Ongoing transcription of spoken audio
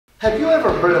Have you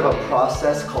ever heard of a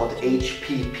process called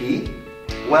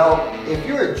HPP? Well, if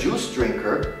you're a juice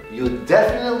drinker, you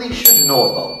definitely should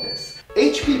know about this.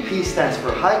 HPP stands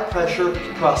for high pressure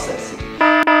processing.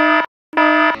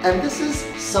 And this is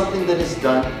something that is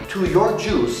done to your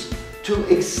juice to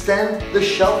extend the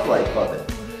shelf life of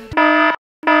it.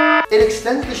 It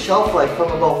extends the shelf life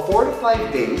from about 4 to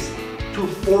 5 days to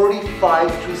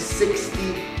 45 to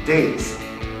 60 days.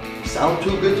 Sound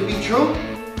too good to be true?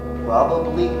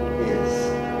 Probably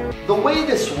is. The way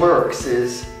this works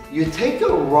is you take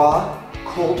a raw,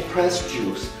 cold-pressed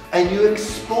juice and you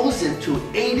expose it to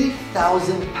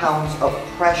 80,000 pounds of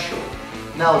pressure.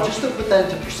 Now, just to put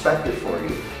that into perspective for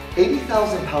you,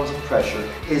 80,000 pounds of pressure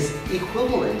is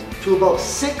equivalent to about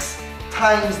 6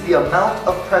 times the amount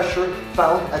of pressure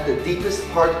found at the deepest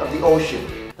part of the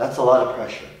ocean. That's a lot of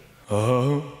pressure.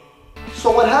 So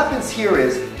what happens here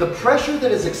is the pressure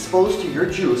that is exposed to your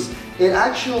juice, it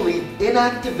actually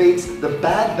inactivates the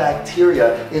bad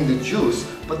bacteria in the juice,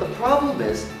 but the problem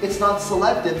is it's not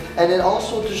selective and it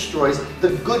also destroys the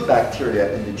good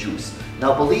bacteria in the juice.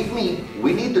 Now believe me,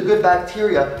 we need the good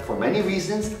bacteria for many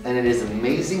reasons and it is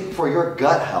amazing for your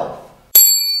gut health.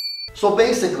 So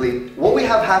basically, what we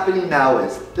have happening now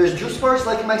is there's juice bars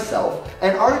like myself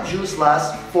and our juice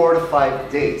lasts 4 to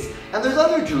 5 days. And there's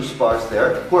other juice bars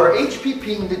there who are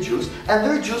HPPing the juice and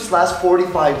their juice lasts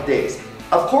 45 days.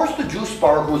 Of course the juice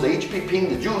bar who's HPPing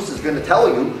the juice is going to tell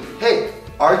you, hey,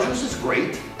 our juice is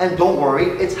great and don't worry,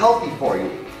 it's healthy for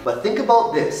you. But think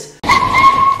about this.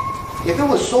 If it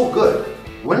was so good,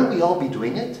 wouldn't we all be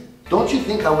doing it? Don't you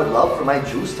think I would love for my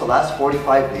juice to last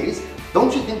 45 days?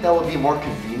 Don't you think that would be more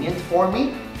convenient for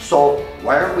me? So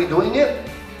why aren't we doing it?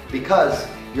 Because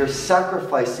you're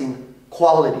sacrificing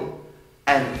quality.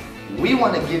 And we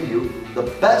want to give you the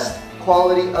best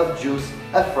quality of juice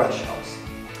at Fresh House.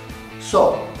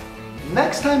 So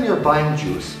next time you're buying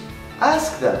juice,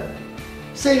 ask them.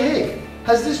 Say, hey,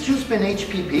 has this juice been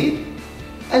HPP'd?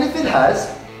 And if it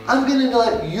has, I'm going to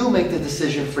let you make the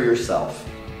decision for yourself.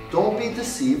 Don't be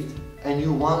deceived, and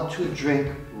you want to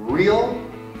drink real,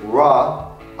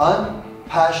 raw,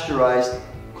 unpasteurized,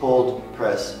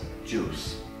 cold-pressed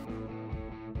juice.